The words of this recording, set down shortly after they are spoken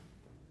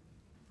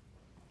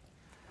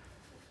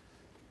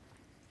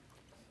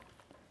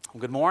Well,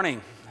 good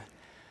morning.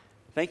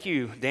 Thank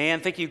you,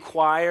 Dan. Thank you,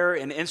 choir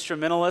and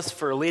instrumentalists,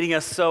 for leading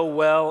us so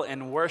well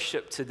in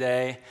worship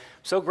today. I'm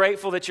so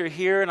grateful that you're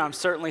here, and I'm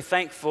certainly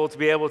thankful to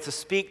be able to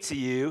speak to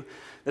you.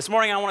 This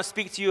morning, I want to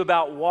speak to you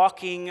about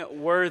walking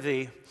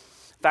worthy. In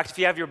fact, if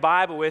you have your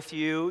Bible with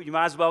you, you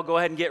might as well go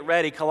ahead and get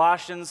ready.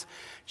 Colossians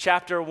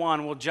chapter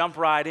 1. We'll jump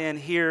right in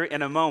here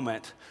in a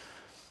moment.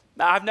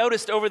 Now, I've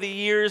noticed over the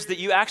years that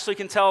you actually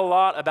can tell a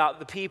lot about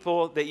the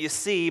people that you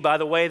see by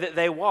the way that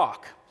they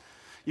walk.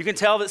 You can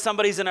tell that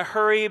somebody's in a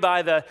hurry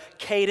by the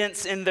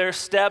cadence in their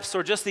steps,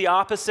 or just the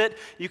opposite.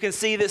 You can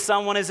see that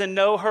someone is in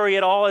no hurry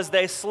at all as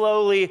they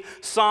slowly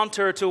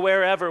saunter to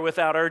wherever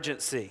without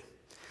urgency.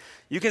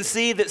 You can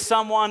see that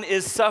someone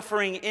is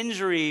suffering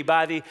injury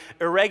by the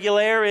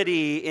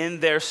irregularity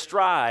in their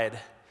stride.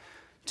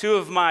 Two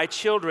of my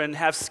children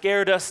have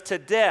scared us to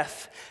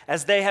death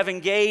as they have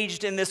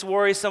engaged in this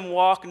worrisome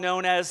walk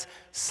known as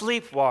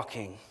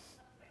sleepwalking.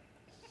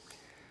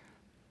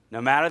 No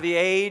matter the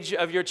age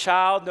of your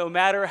child, no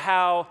matter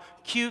how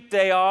cute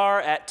they are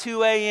at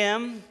 2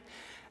 a.m.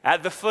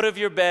 at the foot of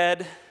your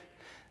bed,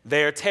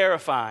 they are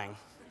terrifying.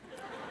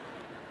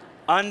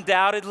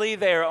 Undoubtedly,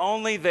 they are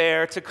only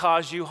there to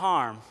cause you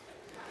harm.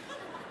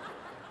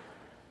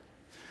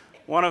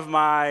 One of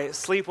my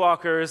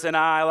sleepwalkers and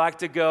I like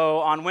to go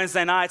on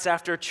Wednesday nights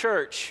after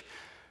church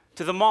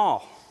to the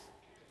mall.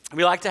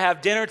 We like to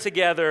have dinner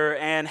together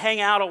and hang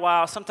out a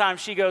while.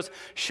 Sometimes she goes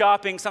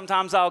shopping.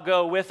 Sometimes I'll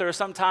go with her.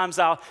 Sometimes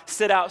I'll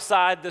sit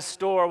outside the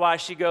store while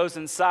she goes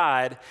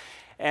inside.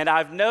 And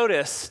I've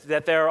noticed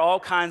that there are all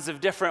kinds of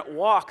different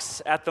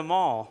walks at the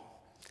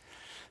mall.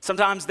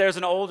 Sometimes there's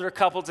an older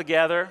couple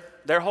together.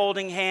 They're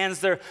holding hands.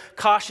 They're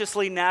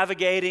cautiously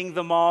navigating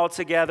the mall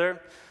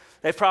together.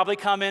 They've probably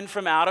come in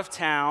from out of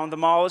town. The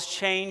mall has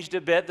changed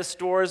a bit. The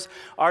stores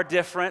are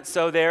different,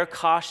 so they're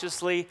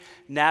cautiously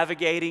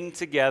navigating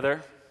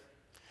together.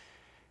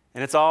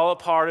 And it's all a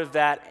part of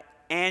that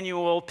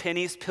annual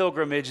pennies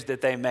pilgrimage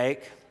that they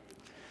make.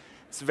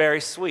 It's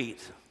very sweet.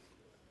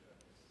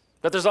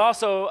 But there's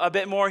also a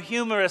bit more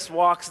humorous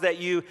walks that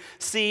you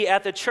see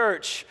at the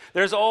church.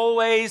 There's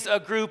always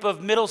a group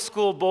of middle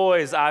school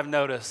boys, I've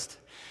noticed.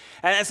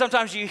 And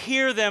sometimes you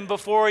hear them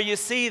before you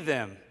see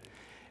them.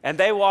 And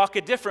they walk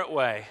a different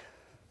way.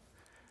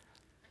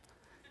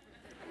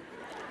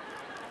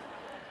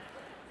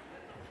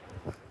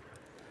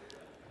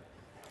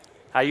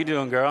 How you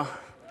doing, girl?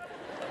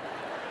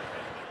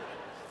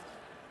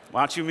 Why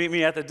don't you meet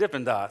me at the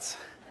Dippin' Dots?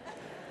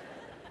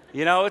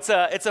 You know, it's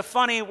a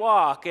funny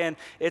walk, and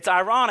it's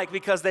ironic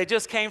because they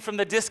just came from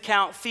the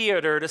discount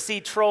theater to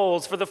see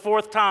Trolls for the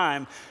fourth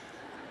time.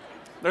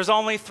 There's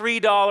only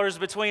 $3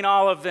 between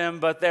all of them,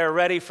 but they're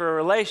ready for a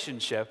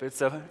relationship.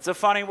 It's a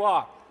funny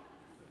walk.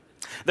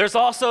 There's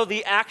also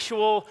the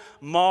actual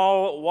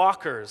mall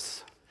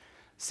walkers.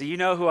 So you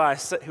know who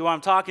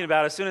I'm talking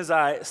about as soon as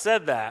I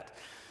said that.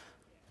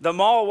 The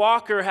mall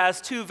walker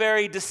has two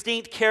very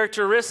distinct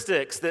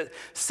characteristics that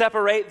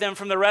separate them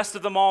from the rest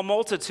of the mall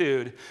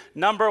multitude.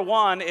 Number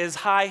one is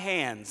high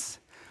hands.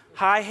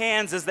 High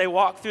hands as they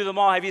walk through the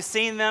mall. Have you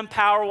seen them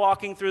power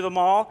walking through the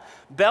mall?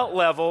 Belt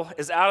level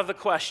is out of the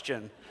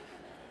question.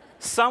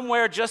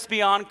 Somewhere just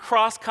beyond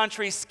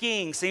cross-country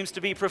skiing seems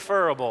to be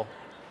preferable.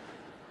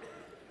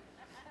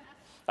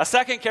 A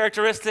second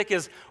characteristic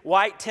is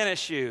white tennis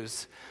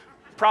shoes.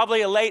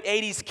 Probably a late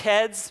 80s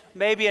Keds,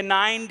 maybe a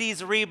 90s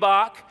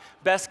Reebok.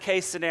 Best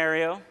case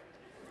scenario.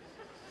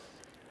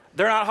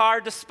 They're not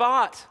hard to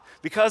spot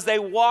because they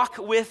walk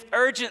with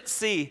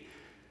urgency.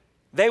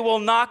 They will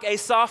knock a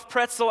soft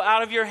pretzel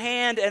out of your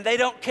hand and they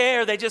don't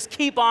care. They just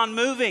keep on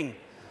moving.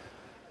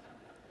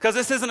 Because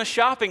this isn't a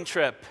shopping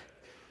trip.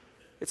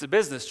 It's a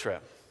business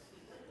trip.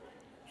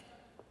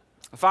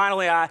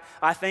 Finally,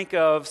 I think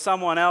of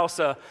someone else,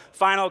 a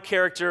final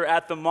character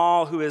at the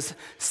mall who is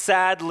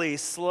sadly,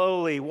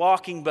 slowly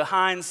walking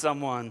behind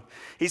someone.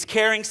 He's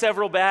carrying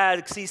several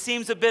bags. He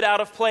seems a bit out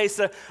of place,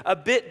 a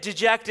bit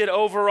dejected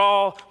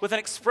overall, with an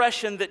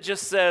expression that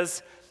just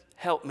says,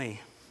 "Help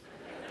me."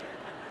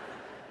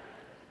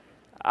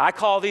 I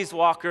call these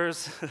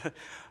walkers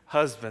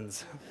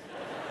husbands.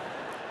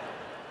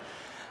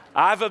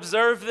 I've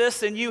observed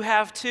this, and you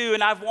have too,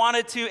 and I've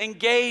wanted to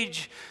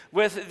engage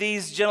with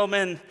these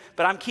gentlemen,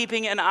 but I'm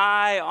keeping an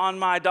eye on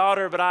my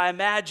daughter. But I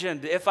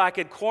imagined if I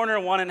could corner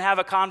one and have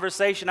a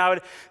conversation, I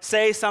would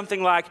say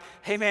something like,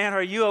 "Hey man,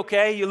 are you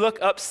okay? You look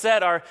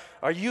upset. Are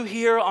you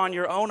here on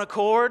your own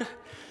accord?"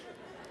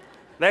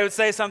 They would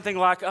say something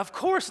like, "Of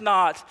course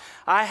not.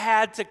 I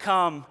had to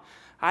come.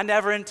 I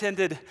never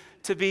intended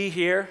to be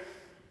here."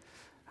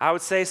 I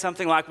would say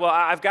something like, "Well,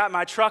 I've got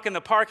my truck in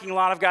the parking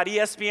lot. I've got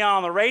ESPN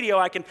on the radio.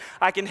 I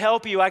can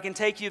help you. I can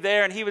take you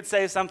there." And he would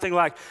say something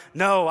like,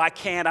 "No, I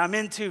can't. I'm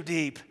in too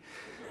deep."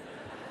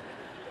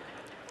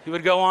 He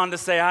would go on to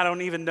say, "I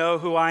don't even know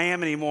who I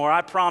am anymore.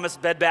 I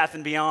promised Bed Bath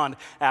 & Beyond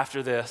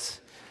after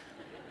this."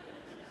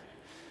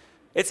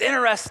 It's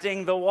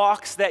interesting, the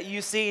walks that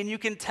you see, and you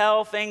can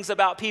tell things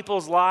about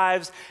people's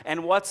lives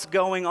and what's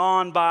going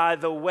on by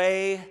the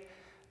way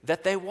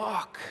that they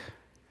walk.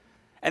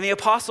 And the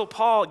Apostle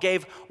Paul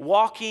gave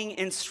walking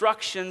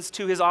instructions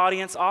to his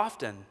audience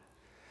often.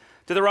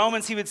 To the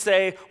Romans, he would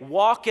say,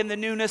 walk in the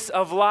newness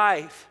of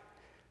life.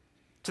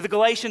 To the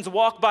Galatians,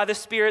 walk by the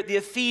Spirit. The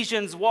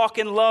Ephesians, walk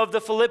in love.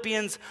 The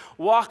Philippians,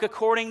 walk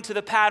according to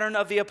the pattern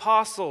of the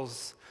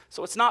apostles.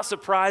 So it's not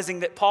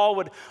surprising that Paul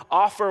would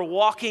offer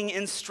walking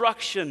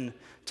instruction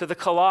to the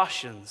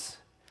Colossians.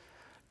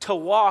 To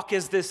walk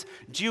is this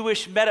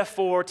Jewish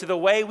metaphor to the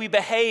way we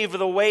behave, or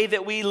the way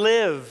that we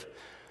live.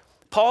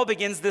 Paul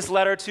begins this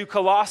letter to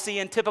Colossae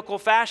in typical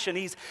fashion.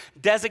 He's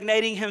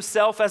designating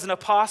himself as an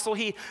apostle.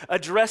 He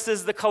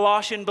addresses the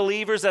Colossian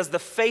believers as the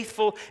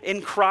faithful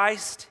in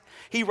Christ.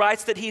 He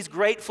writes that he's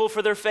grateful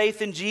for their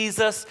faith in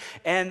Jesus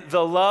and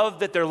the love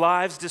that their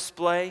lives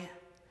display.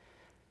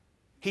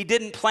 He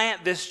didn't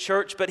plant this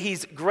church, but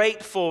he's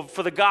grateful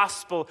for the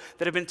gospel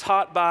that had been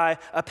taught by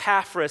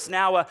Epaphras,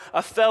 now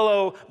a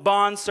fellow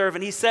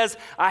bondservant. He says,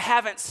 I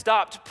haven't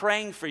stopped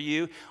praying for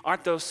you.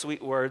 Aren't those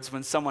sweet words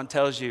when someone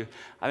tells you,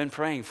 I've been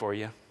praying for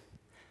you?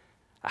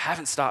 I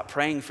haven't stopped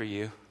praying for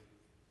you.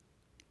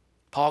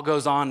 Paul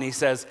goes on and he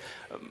says,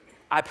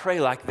 I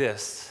pray like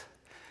this.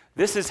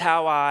 This is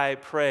how I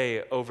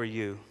pray over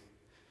you.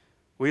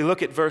 Will you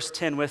look at verse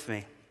 10 with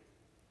me?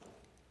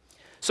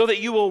 So that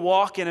you will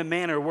walk in a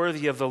manner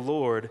worthy of the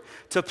Lord,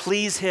 to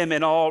please him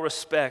in all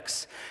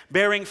respects,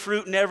 bearing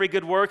fruit in every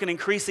good work and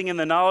increasing in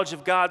the knowledge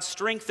of God,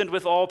 strengthened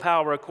with all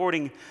power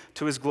according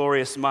to his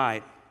glorious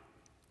might.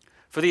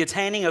 For the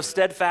attaining of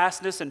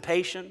steadfastness and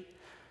patience,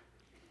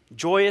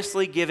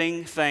 joyously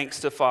giving thanks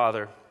to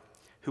Father,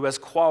 who has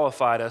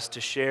qualified us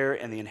to share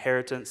in the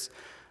inheritance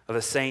of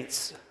the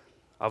saints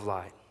of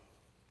light.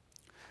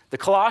 The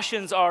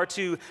Colossians are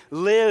to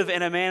live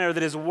in a manner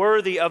that is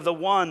worthy of the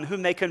one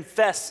whom they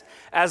confess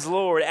as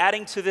Lord.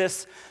 Adding to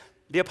this,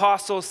 the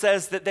apostle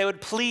says that they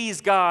would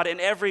please God in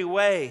every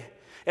way.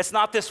 It's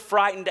not this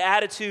frightened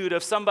attitude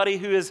of somebody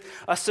who is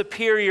a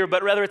superior,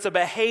 but rather it's a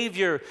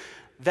behavior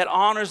that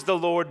honors the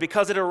Lord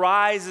because it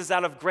arises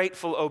out of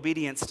grateful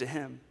obedience to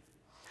him.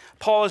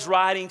 Paul is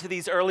writing to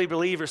these early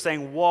believers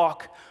saying,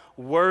 walk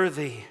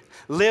worthy,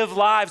 live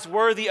lives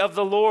worthy of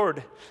the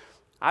Lord.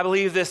 I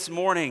believe this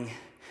morning,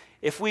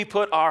 if we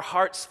put our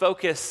heart's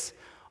focus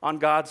on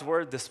God's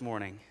word this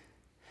morning,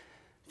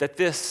 that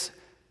this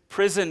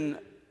prison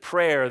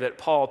prayer that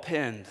Paul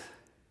penned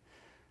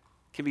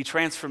can be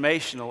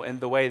transformational in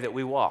the way that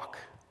we walk,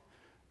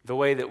 the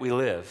way that we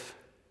live.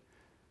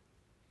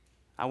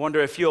 I wonder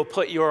if you'll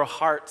put your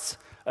heart's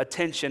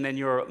attention and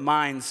your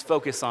mind's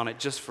focus on it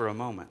just for a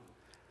moment.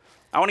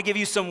 I want to give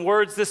you some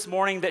words this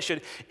morning that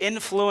should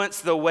influence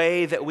the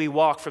way that we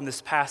walk from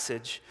this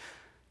passage.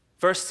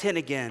 Verse 10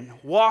 again,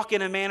 walk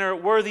in a manner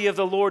worthy of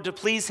the Lord to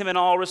please him in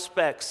all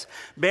respects,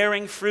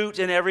 bearing fruit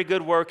in every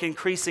good work,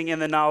 increasing in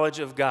the knowledge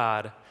of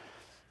God.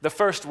 The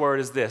first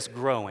word is this,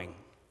 growing.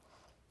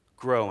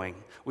 Growing.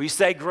 Will you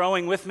say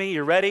growing with me?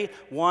 You ready?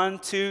 1,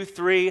 2,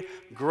 3,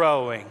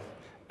 growing.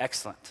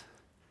 Excellent.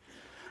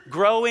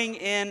 Growing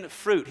in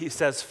fruit, he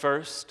says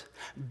first.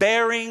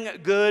 Bearing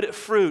good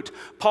fruit.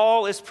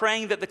 Paul is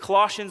praying that the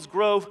Colossians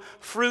grow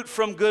fruit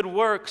from good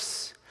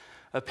works.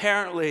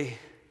 Apparently,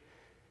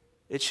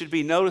 it should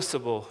be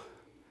noticeable.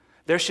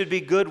 There should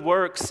be good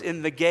works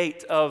in the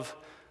gate of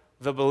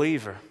the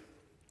believer.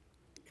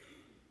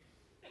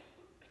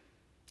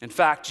 In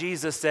fact,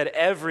 Jesus said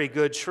every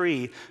good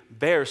tree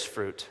bears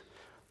fruit,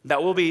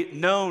 that will be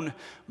known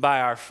by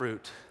our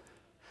fruit.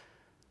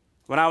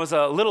 When I was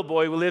a little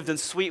boy, we lived in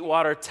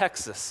Sweetwater,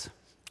 Texas.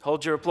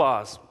 Hold your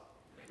applause.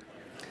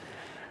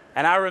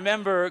 And I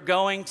remember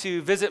going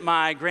to visit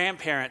my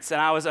grandparents, and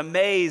I was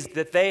amazed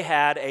that they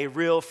had a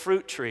real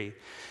fruit tree.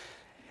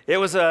 It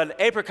was an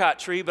apricot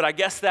tree, but I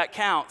guess that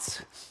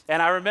counts.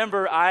 And I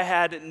remember I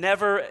had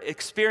never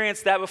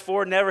experienced that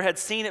before, never had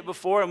seen it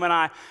before. And when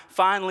I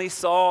finally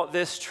saw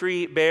this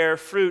tree bear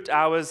fruit,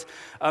 I was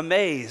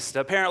amazed.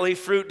 Apparently,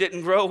 fruit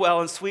didn't grow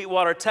well in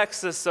Sweetwater,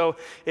 Texas, so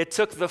it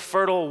took the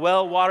fertile,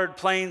 well-watered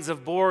plains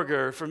of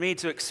Borger for me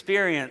to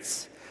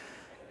experience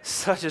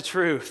such a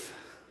truth.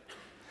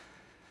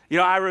 You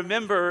know, I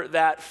remember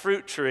that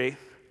fruit tree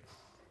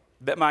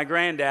that my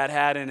granddad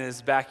had in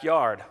his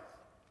backyard.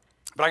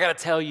 But I got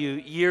to tell you,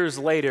 years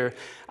later,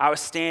 I was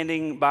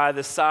standing by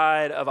the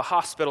side of a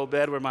hospital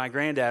bed where my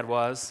granddad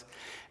was,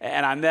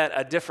 and I met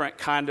a different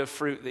kind of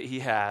fruit that he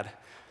had.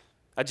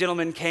 A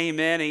gentleman came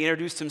in, he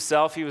introduced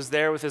himself. He was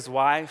there with his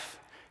wife.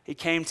 He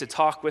came to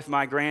talk with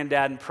my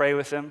granddad and pray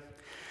with him.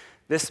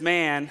 This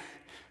man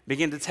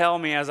began to tell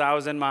me as I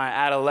was in my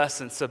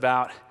adolescence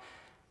about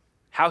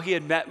how he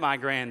had met my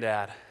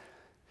granddad,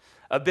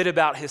 a bit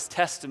about his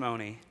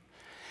testimony,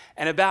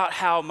 and about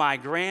how my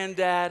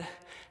granddad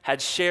had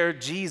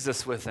shared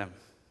Jesus with him.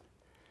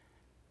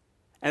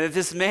 And that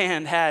this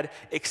man had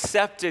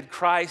accepted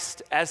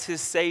Christ as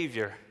his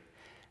Savior.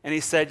 And he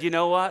said, you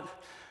know what?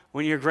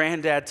 When your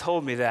granddad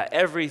told me that,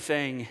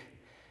 everything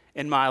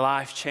in my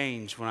life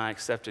changed when I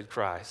accepted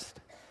Christ.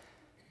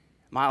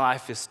 My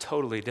life is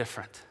totally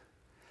different.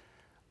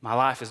 My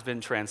life has been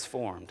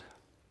transformed.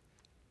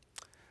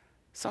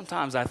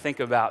 Sometimes I think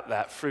about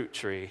that fruit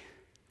tree,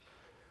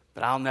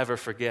 but I'll never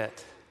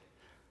forget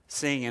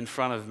sing in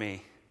front of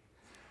me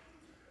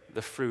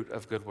the fruit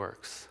of good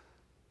works.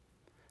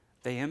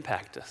 They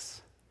impact us.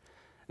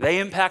 They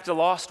impact a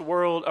lost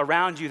world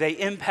around you. They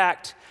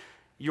impact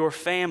your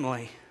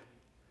family.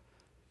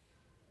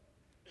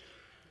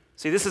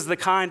 See, this is the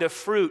kind of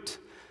fruit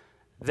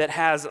that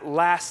has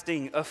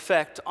lasting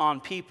effect on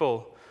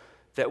people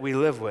that we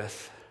live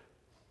with.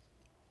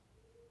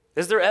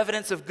 Is there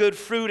evidence of good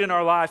fruit in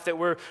our life that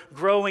we're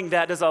growing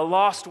that? Does a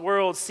lost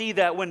world see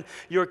that when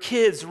your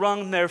kids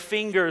run their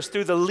fingers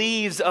through the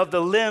leaves of the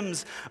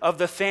limbs of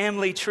the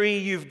family tree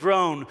you've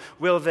grown?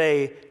 Will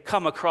they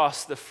come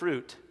across the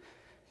fruit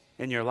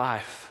in your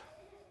life?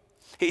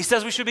 He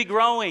says we should be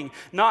growing,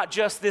 not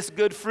just this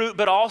good fruit,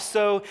 but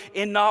also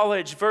in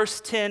knowledge.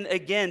 Verse 10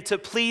 again, to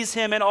please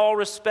him in all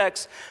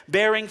respects,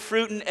 bearing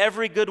fruit in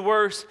every good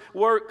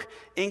work,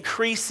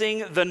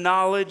 increasing the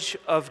knowledge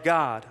of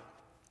God.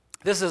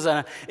 This is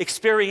an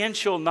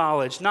experiential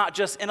knowledge, not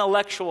just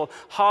intellectual,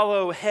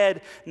 hollow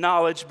head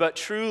knowledge, but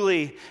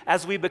truly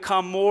as we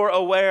become more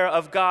aware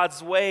of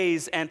God's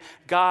ways and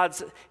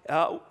God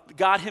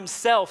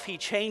himself, he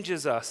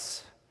changes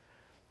us.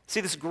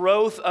 See, this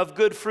growth of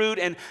good fruit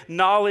and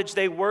knowledge,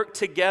 they work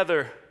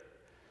together.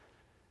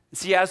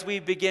 See, as we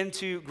begin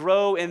to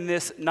grow in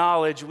this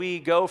knowledge, we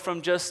go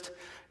from just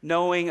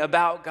knowing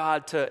about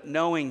God to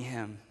knowing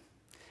him.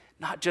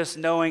 Not just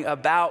knowing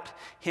about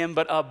him,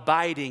 but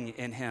abiding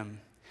in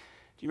him.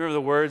 Do you remember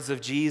the words of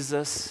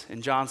Jesus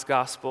in John's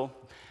gospel?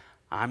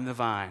 I'm the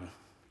vine,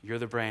 you're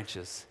the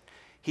branches.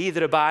 He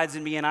that abides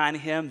in me and I in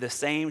him, the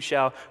same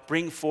shall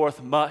bring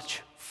forth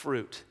much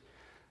fruit.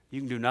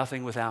 You can do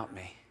nothing without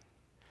me.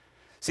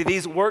 See,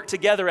 these work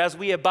together as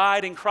we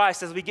abide in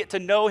Christ, as we get to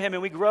know him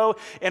and we grow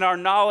in our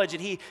knowledge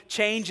and he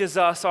changes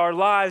us, our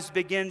lives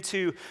begin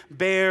to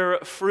bear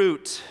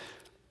fruit.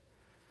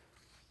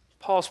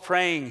 Paul's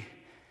praying.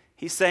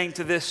 He's saying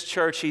to this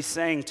church, he's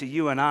saying to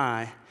you and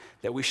I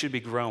that we should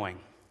be growing.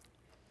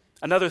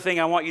 Another thing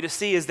I want you to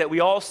see is that we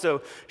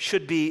also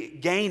should be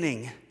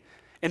gaining.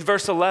 In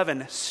verse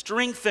 11,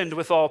 strengthened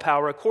with all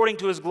power according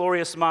to his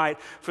glorious might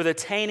for the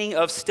attaining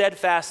of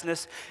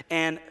steadfastness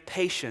and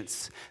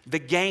patience, the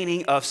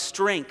gaining of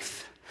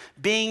strength.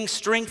 Being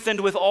strengthened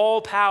with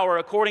all power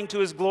according to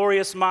his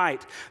glorious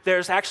might.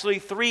 There's actually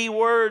 3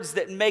 words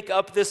that make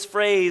up this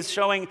phrase,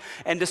 showing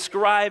and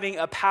describing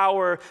a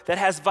power that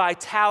has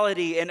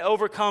vitality and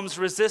overcomes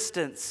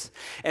resistance.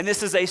 And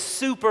this is a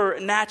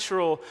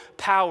supernatural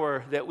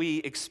power that we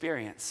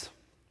experience.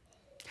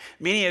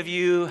 Many of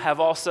you have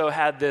also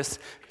had this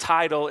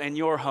title in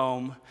your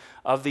home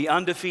of the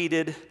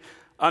undefeated,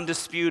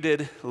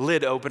 undisputed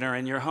lid opener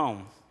in your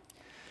home.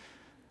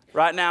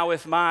 Right now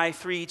with my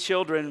 3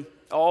 children,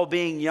 all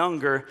being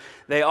younger,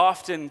 they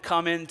often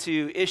come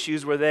into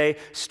issues where they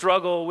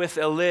struggle with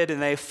a lid and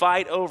they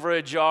fight over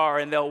a jar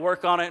and they'll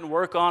work on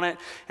it.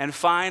 And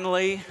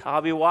finally,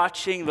 I'll be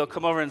watching, they'll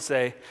come over and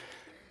say,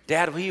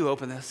 Dad, will you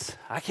open this?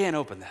 I can't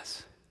open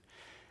this.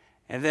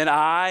 And then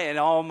I and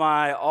all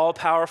my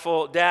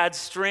all-powerful dad's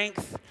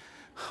strength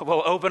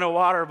will open a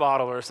water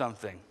bottle or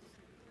something.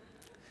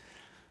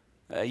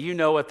 You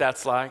know what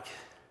that's like.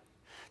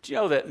 Do you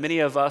know that many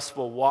of us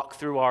will walk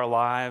through our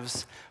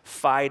lives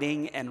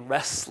fighting and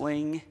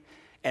wrestling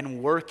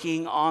and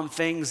working on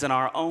things in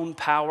our own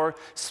power,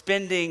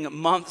 spending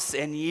months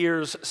and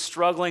years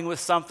struggling with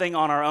something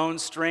on our own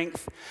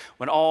strength,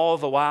 when all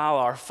the while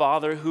our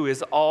Father, who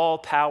is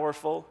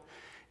all-powerful,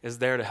 is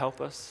there to help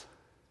us?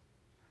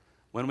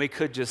 When we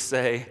could just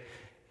say,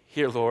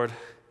 here, Lord,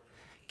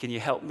 can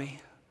you help me?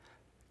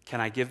 Can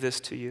I give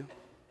this to you?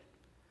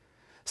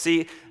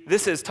 See,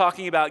 this is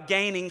talking about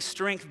gaining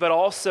strength, but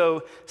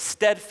also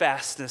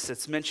steadfastness.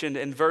 It's mentioned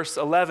in verse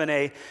 11,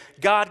 a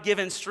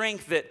God-given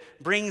strength that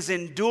brings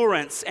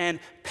endurance and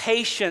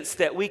patience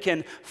that we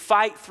can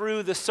fight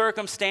through the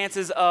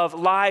circumstances of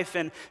life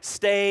and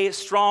stay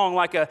strong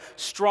like a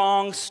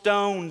strong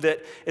stone that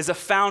is a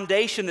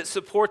foundation that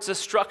supports a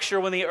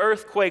structure when the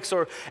earth quakes,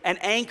 or an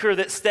anchor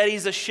that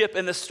steadies a ship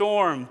in the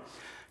storm.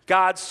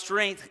 God's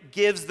strength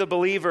gives the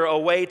believer a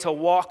way to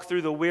walk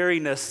through the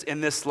weariness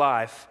in this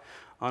life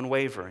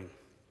unwavering.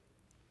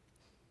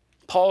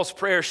 Paul's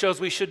prayer shows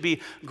we should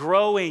be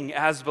growing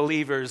as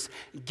believers,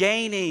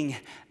 gaining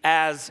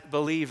as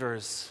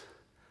believers.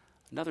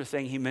 Another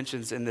thing he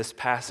mentions in this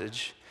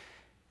passage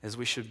is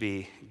we should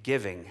be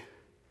giving.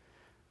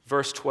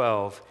 Verse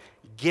 12,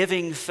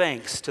 giving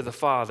thanks to the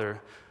Father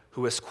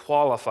who has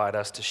qualified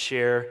us to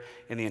share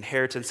in the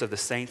inheritance of the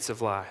saints of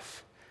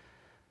life.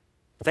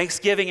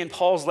 Thanksgiving in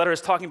Paul's letter is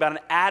talking about an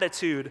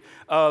attitude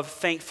of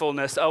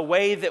thankfulness, a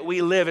way that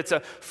we live. It's a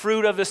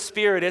fruit of the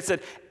Spirit. It's an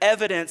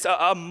evidence,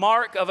 a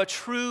mark of a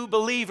true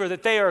believer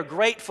that they are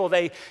grateful.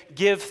 They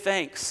give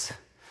thanks.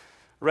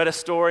 I read a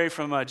story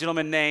from a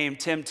gentleman named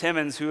Tim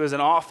Timmons, who is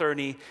an author,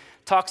 and he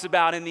talks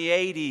about in the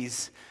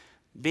 80s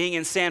being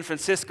in San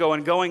Francisco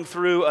and going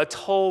through a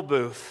toll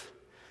booth.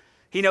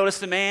 He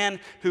noticed a man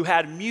who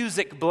had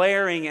music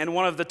blaring in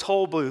one of the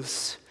toll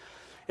booths.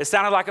 It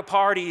sounded like a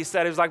party, he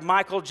said. It was like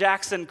Michael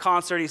Jackson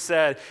concert, he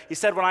said. He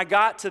said, when I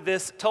got to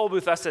this toll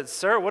booth, I said,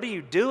 sir, what are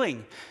you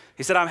doing?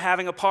 He said, I'm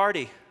having a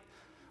party.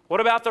 What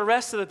about the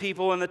rest of the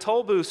people in the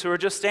toll booths who are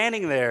just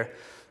standing there?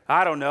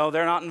 I don't know,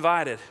 they're not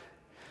invited.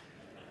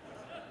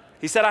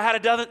 He said, I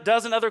had a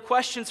dozen other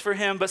questions for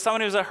him, but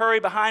someone who was in a hurry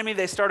behind me,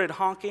 they started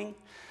honking.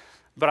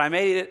 But I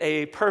made it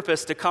a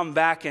purpose to come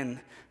back and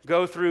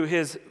go through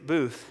his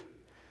booth.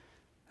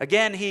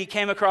 Again, he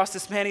came across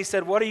this man. He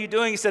said, what are you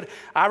doing? He said,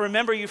 I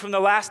remember you from the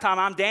last time.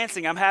 I'm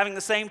dancing. I'm having the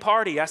same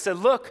party. I said,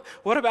 look,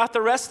 what about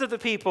the rest of the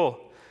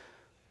people?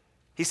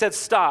 He said,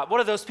 stop. What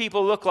do those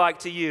people look like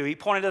to you? He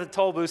pointed to the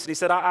toll booths and he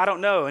said, I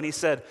don't know. And he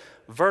said,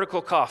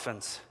 vertical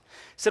coffins.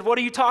 He said, what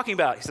are you talking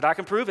about? He said, I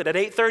can prove it. At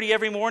 8:30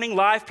 every morning,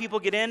 live people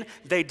get in.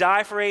 They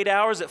die for 8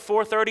 hours. At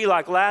 4:30,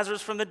 like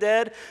Lazarus from the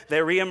dead, they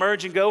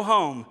reemerge and go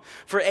home.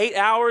 For 8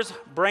 hours,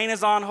 brain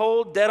is on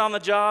hold, dead on the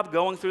job,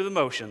 going through the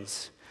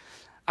motions.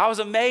 I was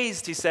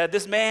amazed, he said.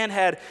 This man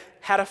had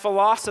a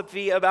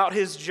philosophy about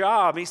his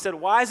job. He said,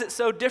 why is it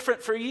so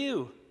different for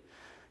you?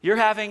 You're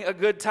having a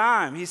good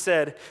time. He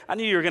said, I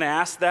knew you were going to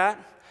ask that.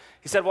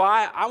 He said, well,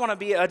 I want to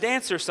be a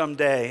dancer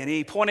someday. And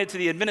he pointed to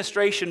the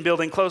administration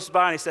building close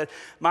by and he said,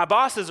 my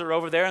bosses are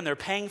over there and they're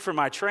paying for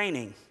my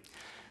training.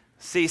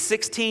 See,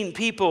 16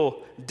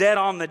 people dead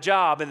on the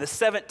job, and the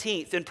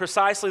 17th, in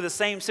precisely the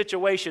same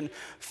situation,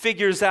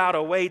 figures out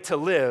a way to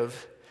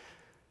live.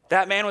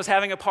 That man was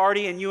having a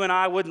party and you and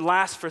I wouldn't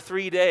last for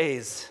 3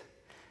 days.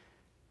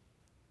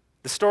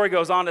 The story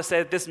goes on to say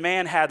that this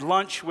man had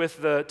lunch with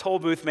the toll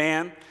booth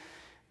man,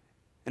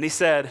 and he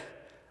said,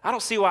 I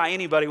don't see why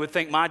anybody would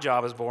think my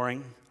job is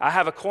boring. I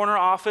have a corner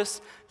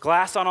office,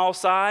 glass on all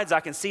sides.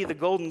 I can see the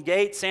Golden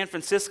Gate, San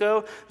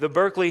Francisco, the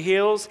Berkeley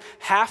Hills,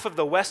 half of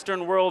the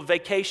Western world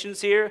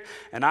vacations here,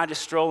 and I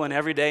just stroll in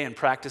every day and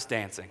practice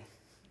dancing.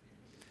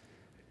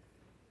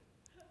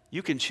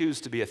 You can choose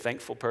to be a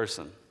thankful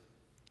person.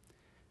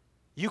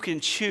 You can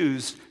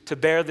choose to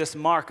bear this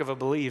mark of a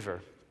believer.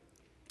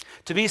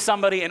 To be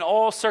somebody in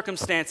all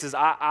circumstances,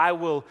 I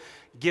will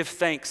give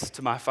thanks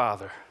to my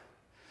Father.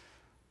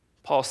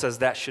 Paul says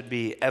that should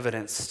be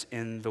evidenced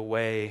in the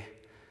way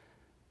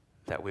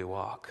that we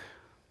walk.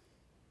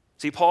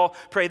 See, Paul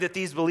prayed that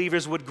these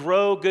believers would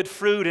grow good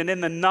fruit and in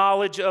the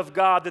knowledge of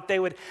God, that they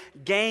would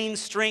gain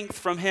strength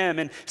from Him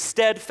and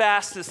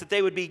steadfastness, that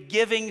they would be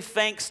giving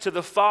thanks to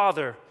the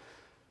Father.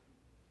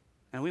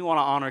 And we want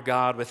to honor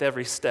God with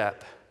every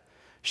step,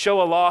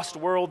 show a lost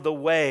world the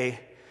way,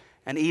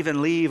 and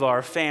even leave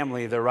our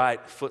family the right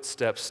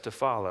footsteps to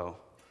follow.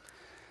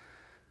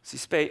 See,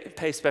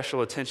 pay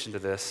special attention to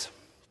this.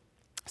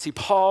 See,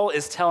 Paul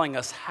is telling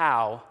us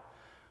how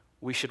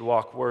we should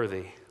walk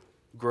worthy,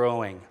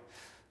 growing,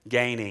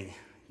 gaining,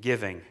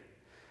 giving.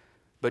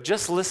 But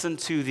just listen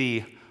to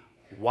the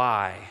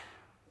why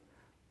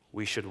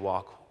we should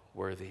walk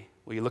worthy.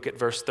 Will you look at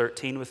verse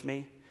 13 with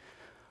me?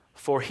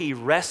 For he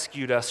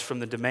rescued us from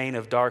the domain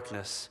of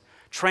darkness,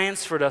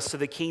 transferred us to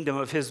the kingdom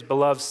of his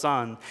beloved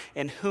Son,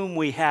 in whom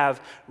we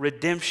have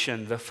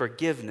redemption, the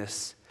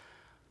forgiveness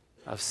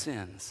of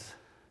sins.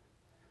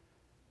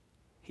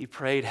 He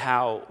prayed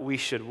how we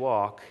should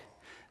walk,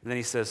 and then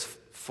he says,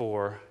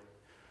 for,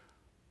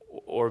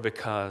 or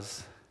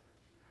because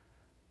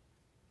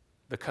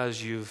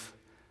you've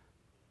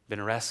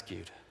been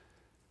rescued.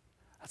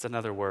 That's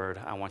another word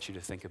I want you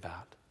to think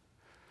about.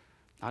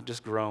 Not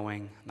just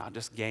growing, not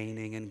just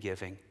gaining and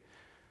giving,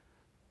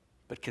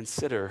 but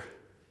consider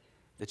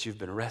that you've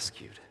been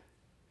rescued.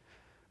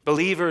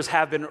 Believers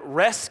have been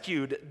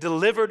rescued,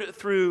 delivered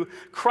through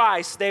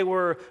Christ. They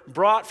were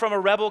brought from a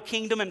rebel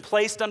kingdom and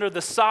placed under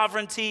the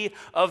sovereignty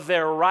of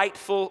their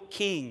rightful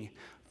king.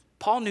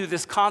 Paul knew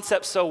this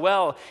concept so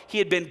well. He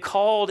had been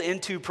called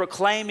into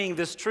proclaiming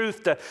this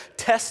truth to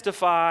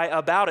testify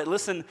about it.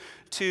 Listen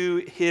to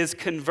his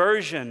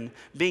conversion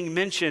being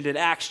mentioned in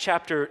Acts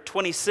chapter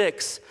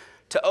 26.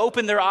 To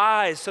open their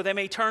eyes so they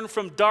may turn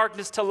from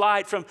darkness to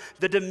light, from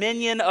the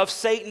dominion of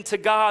Satan to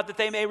God, that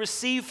they may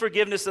receive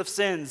forgiveness of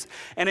sins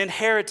and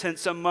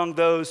inheritance among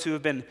those who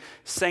have been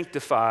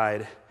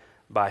sanctified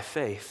by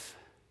faith.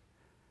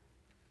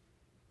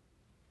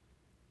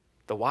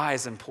 The why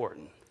is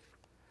important.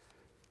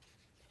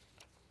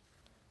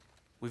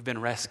 We've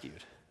been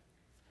rescued.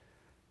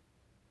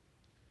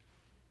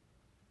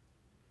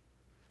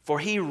 For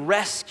he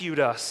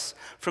rescued us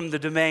from the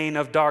domain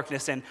of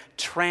darkness and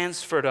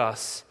transferred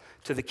us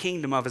to the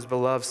kingdom of his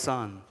beloved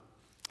Son.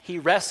 He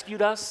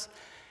rescued us,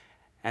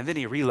 and then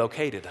he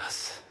relocated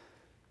us.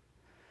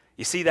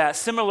 You see, that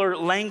similar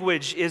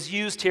language is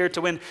used here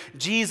to when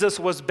Jesus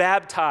was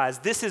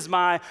baptized. This is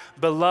my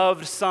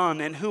beloved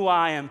Son, in whom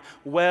I am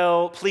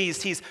well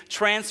pleased. He's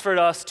transferred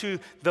us to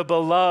the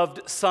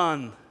beloved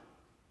Son.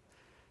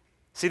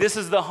 See, this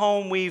is the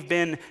home we've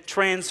been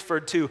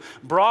transferred to,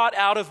 brought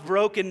out of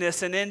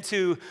brokenness and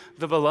into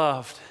the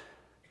beloved.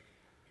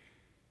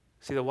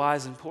 See, the why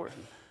is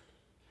important.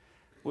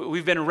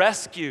 We've been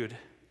rescued.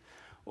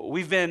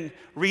 We've been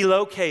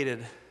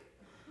relocated.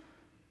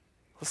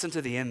 Listen to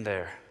the end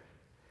there.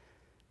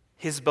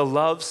 His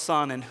beloved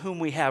Son, in whom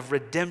we have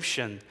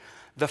redemption,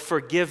 the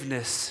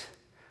forgiveness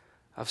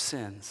of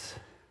sins.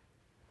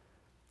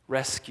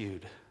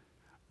 Rescued,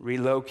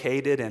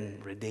 relocated,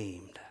 and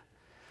redeemed.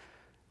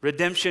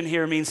 Redemption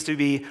here means to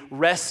be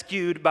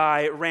rescued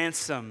by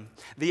ransom,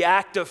 the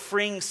act of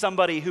freeing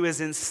somebody who is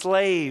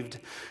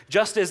enslaved.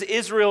 Just as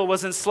Israel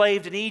was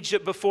enslaved in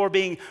Egypt before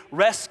being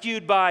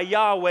rescued by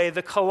Yahweh,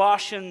 the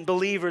Colossian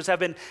believers have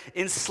been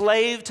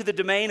enslaved to the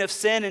domain of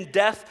sin and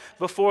death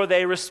before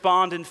they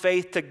respond in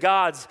faith to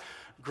God's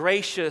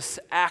gracious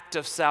act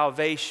of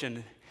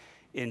salvation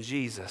in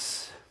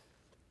Jesus.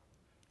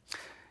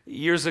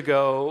 Years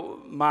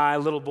ago, my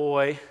little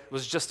boy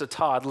was just a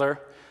toddler.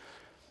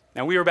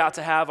 And we were about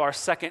to have our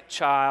second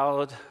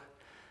child,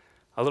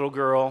 a little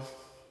girl.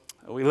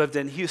 We lived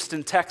in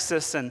Houston,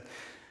 Texas, and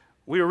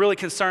we were really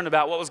concerned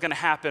about what was going to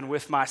happen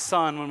with my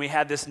son when we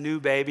had this new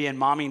baby, and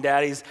mommy and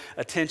daddy's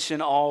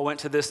attention all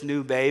went to this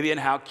new baby and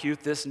how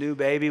cute this new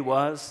baby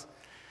was,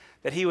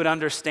 that he would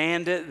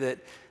understand it, that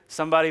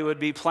somebody would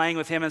be playing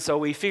with him. And so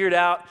we figured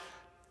out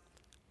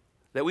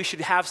that we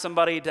should have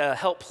somebody to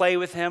help play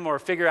with him or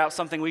figure out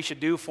something we should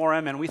do for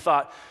him. And we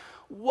thought,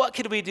 what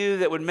could we do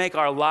that would make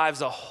our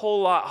lives a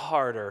whole lot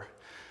harder?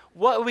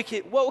 What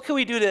could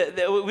we do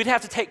that we'd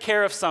have to take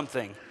care of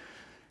something?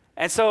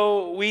 And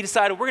so we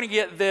decided we're going to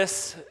get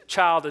this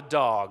child a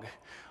dog.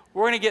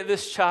 We're going to get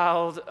this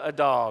child a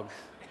dog.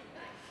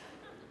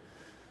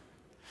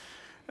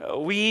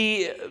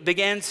 We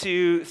began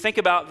to think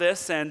about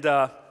this,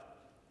 and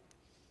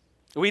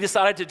we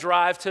decided to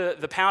drive to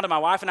the pound, and my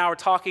wife and I were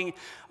talking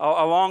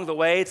along the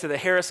way to the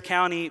Harris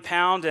County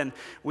pound, and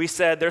we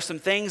said, there's some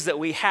things that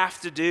we have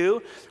to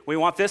do. We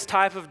want this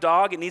type of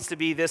dog. It needs to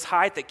be this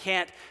height. It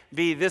can't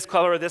be this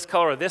color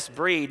or this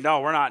breed.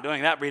 No, we're not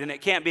doing that breed. And it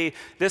can't be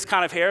this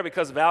kind of hair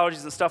because of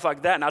allergies and stuff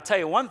like that. And I'll tell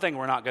you one thing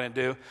we're not going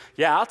to do.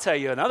 Yeah, I'll tell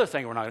you another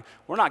thing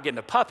we're not getting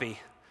a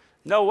puppy.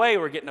 No way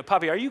we're getting a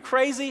puppy. Are you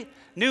crazy?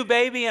 New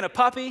baby and a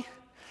puppy?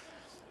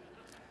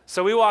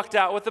 So we walked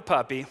out with the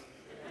puppy.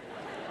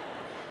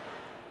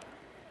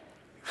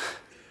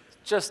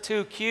 Just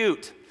too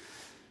cute.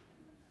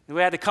 And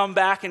we had to come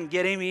back and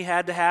get him. He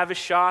had to have his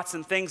shots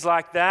and things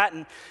like that.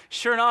 And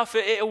sure enough,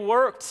 it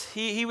worked.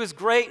 He was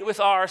great with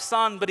our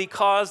son, but he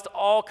caused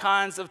all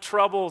kinds of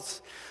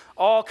troubles,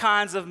 all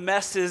kinds of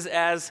messes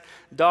as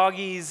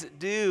doggies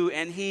do.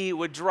 And he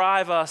would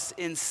drive us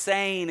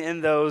insane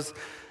in those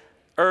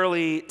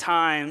early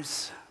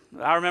times.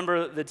 I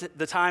remember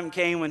the time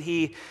came when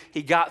he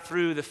got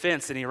through the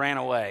fence and he ran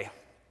away.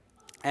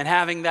 And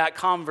having that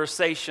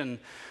conversation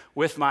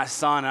with my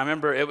son. I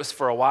remember it was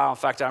for a while. In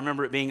fact, I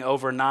remember it being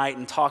overnight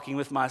and talking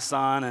with my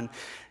son. And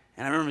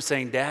I remember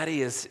saying,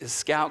 Daddy, is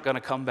Scout going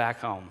to come back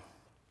home?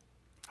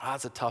 Oh,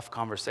 that's a tough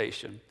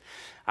conversation.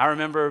 I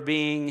remember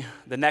being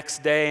the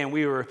next day and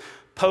we were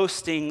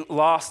posting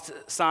lost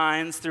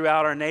signs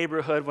throughout our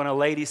neighborhood when a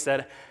lady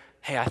said,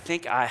 hey, I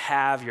think I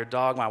have your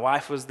dog. My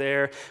wife was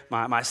there.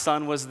 My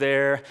son was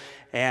there.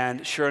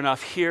 And sure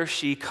enough, here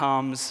she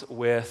comes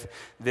with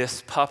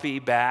this puppy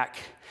back.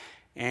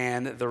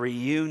 And the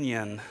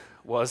reunion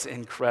was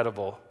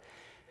incredible.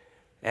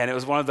 And it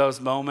was one of those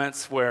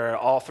moments where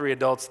all three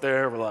adults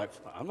there were like,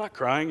 I'm not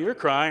crying, you're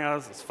crying.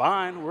 It's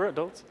fine, we're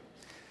adults.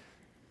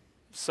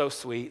 So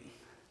sweet.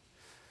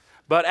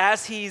 But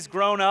as he's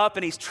grown up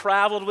and he's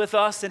traveled with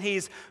us and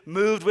he's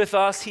moved with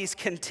us, he's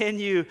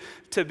continued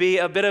to be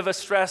a bit of a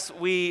stress.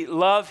 We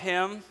love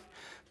him,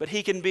 but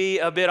he can be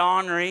a bit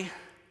ornery.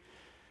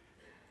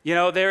 You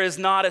know, there is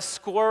not a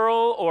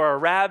squirrel or a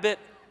rabbit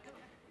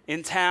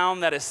in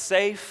town that is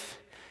safe.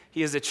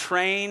 He is a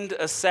trained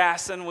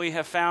assassin, we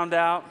have found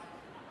out.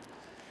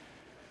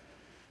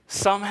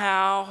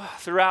 Somehow,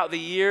 throughout the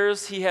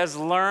years, he has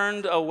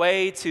learned a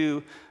way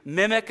to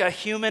mimic a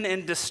human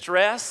in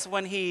distress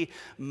when he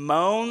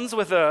moans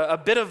with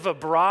a bit of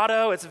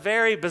vibrato. It's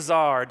very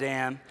bizarre,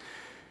 Dan.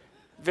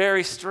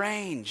 Very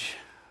strange.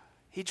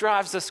 He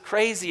drives us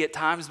crazy at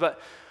times,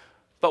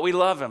 but we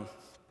love him.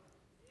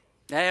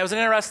 And it was an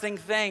interesting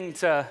thing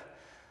to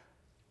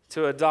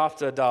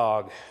adopt a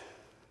dog.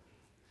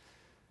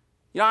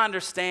 You know, I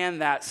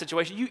understand that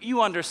situation.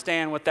 You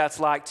understand what that's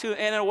like too.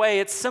 And in a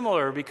way, it's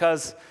similar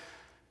because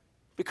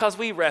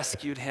we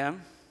rescued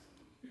him.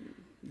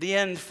 The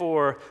end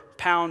for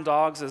pound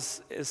dogs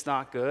is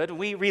not good.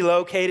 We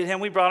relocated him.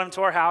 We brought him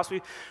to our house.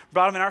 We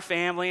brought him in our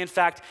family. In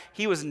fact,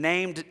 he was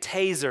named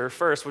Taser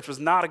first, which was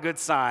not a good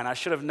sign. I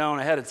should have known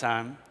ahead of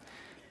time.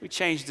 We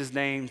changed his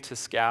name to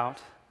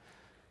Scout.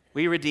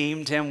 We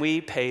redeemed him.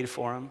 We paid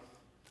for him.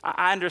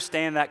 I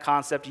understand that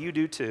concept. You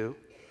do too.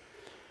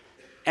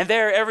 And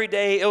there are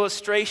everyday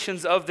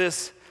illustrations of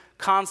this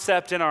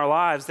concept in our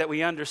lives that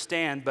we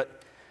understand,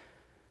 but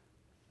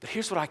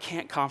here's what I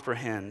can't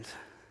comprehend,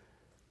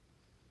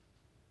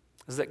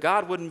 is that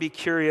God wouldn't be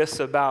curious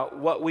about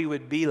what we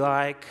would be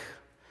like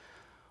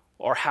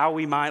or how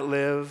we might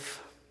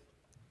live.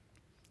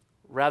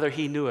 Rather,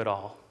 he knew it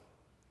all.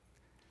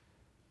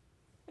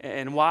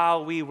 And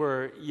while we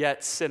were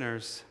yet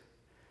sinners,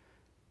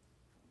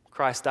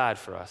 Christ died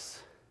for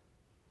us.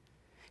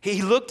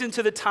 He looked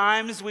into the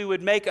times we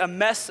would make a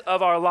mess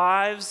of our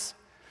lives,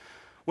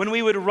 when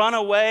we would run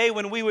away,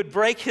 when we would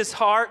break his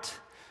heart,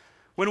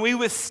 when we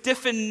with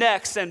stiffened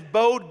necks and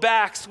bowed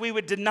backs, we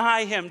would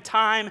deny him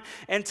time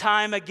and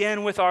time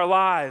again with our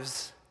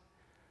lives.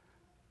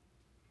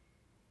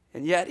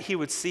 And yet he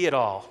would see it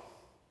all.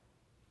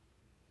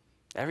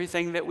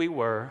 Everything that we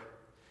were,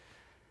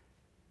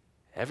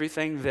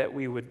 everything that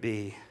we would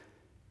be.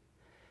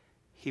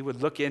 He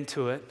would look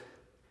into it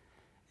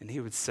and he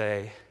would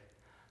say,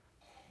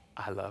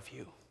 I love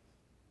you.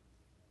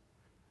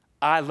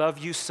 I love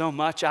you so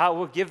much, I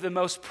will give the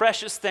most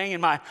precious thing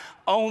in my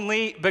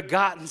only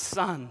begotten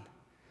Son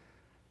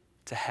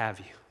to have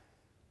you,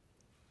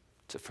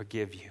 to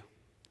forgive you,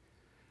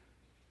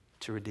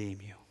 to redeem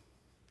you.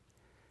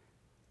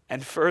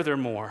 And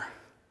furthermore,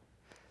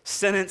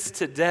 sentenced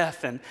to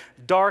death and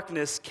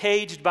darkness,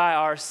 caged by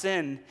our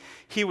sin,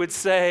 he would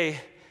say,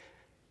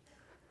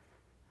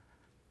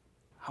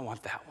 I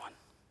want that one.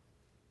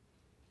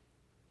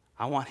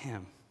 I want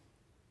him.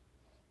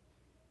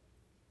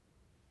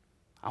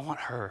 I want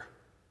her.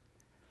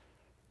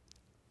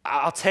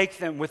 I'll take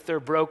them with their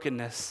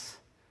brokenness,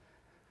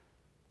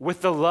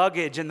 with the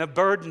luggage and the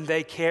burden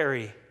they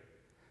carry.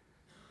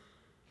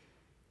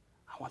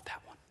 I want that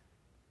one.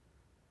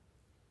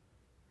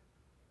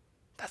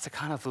 That's a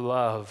kind of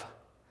love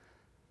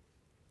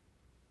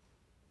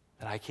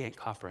that I can't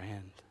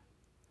comprehend.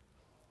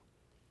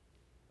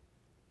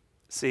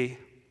 See,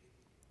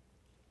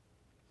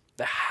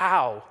 the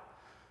how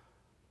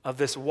of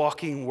this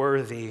walking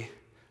worthy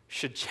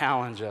should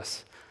challenge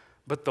us,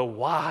 but the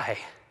why,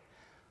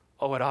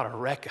 oh, it ought to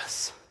wreck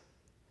us.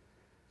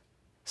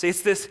 See,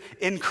 it's this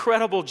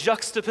incredible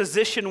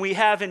juxtaposition we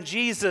have in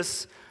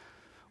Jesus,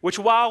 which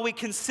while we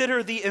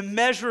consider the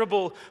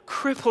immeasurable,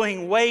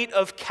 crippling weight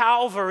of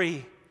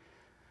Calvary,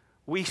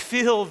 we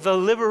feel the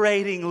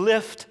liberating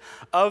lift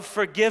of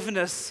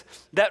forgiveness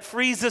that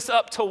frees us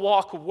up to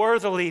walk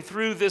worthily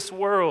through this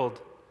world.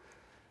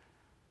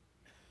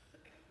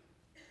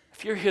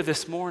 If you're here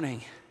this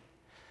morning,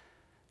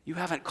 you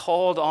haven't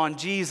called on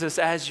Jesus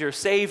as your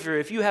Savior,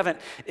 if you haven't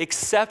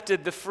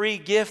accepted the free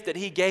gift that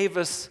he gave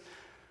us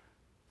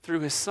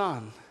through his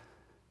Son,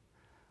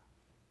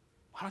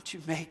 why don't you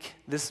make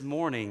this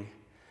morning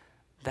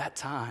that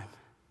time,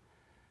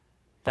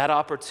 that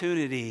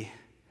opportunity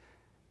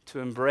to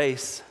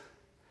embrace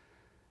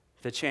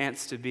the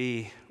chance to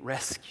be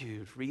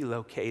rescued,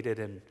 relocated,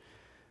 and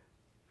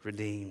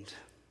redeemed.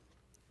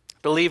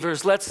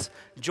 Believers, let's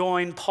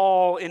join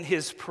Paul in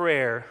his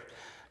prayer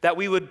that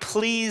we would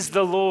please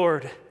the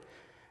Lord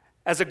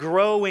as a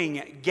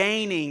growing,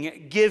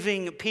 gaining,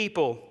 giving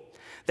people,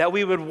 that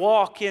we would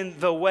walk in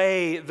the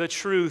way, the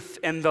truth,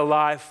 and the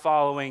life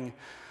following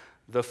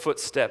the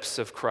footsteps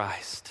of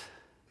Christ.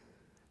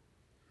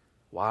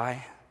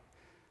 Why?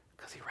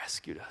 Because he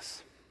rescued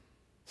us.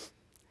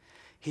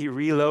 He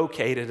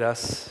relocated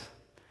us.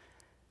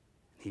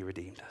 He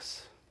redeemed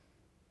us.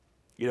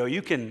 You know,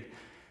 you can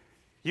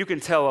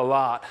tell a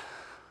lot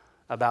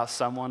about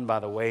someone by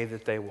the way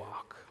that they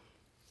walk.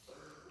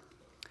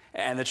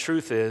 And the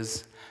truth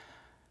is,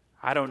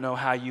 I don't know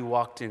how you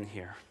walked in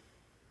here,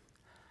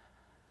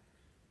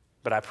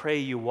 but I pray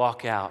you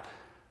walk out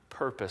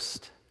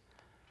purposed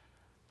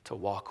to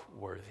walk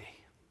worthy.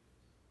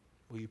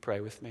 Will you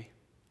pray with me?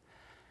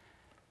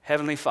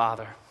 Heavenly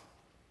Father,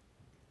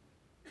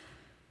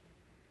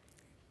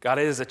 God,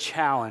 it is a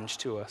challenge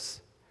to us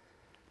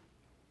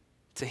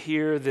to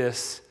hear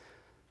this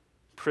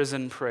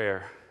prison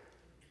prayer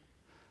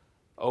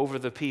over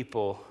the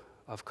people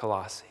of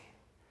Colossae.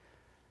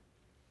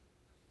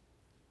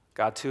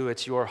 God, too,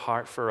 it's your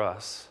heart for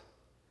us.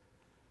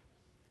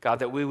 God,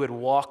 that we would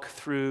walk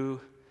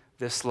through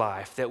this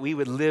life, that we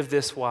would live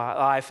this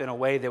life in a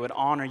way that would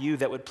honor you,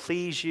 that would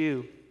please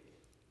you,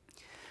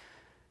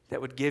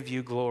 that would give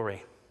you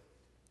glory.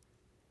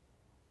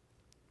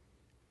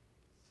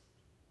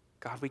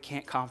 God, we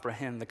can't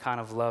comprehend the kind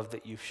of love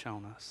that you've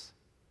shown us.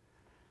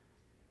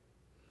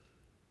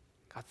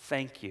 God,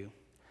 thank you.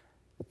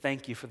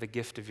 Thank you for the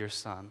gift of your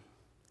Son.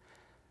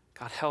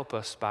 God, help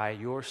us by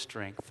your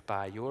strength,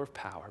 by your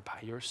power, by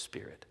your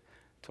Spirit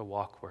to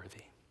walk worthy.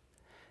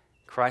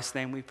 In Christ's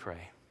name we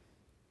pray.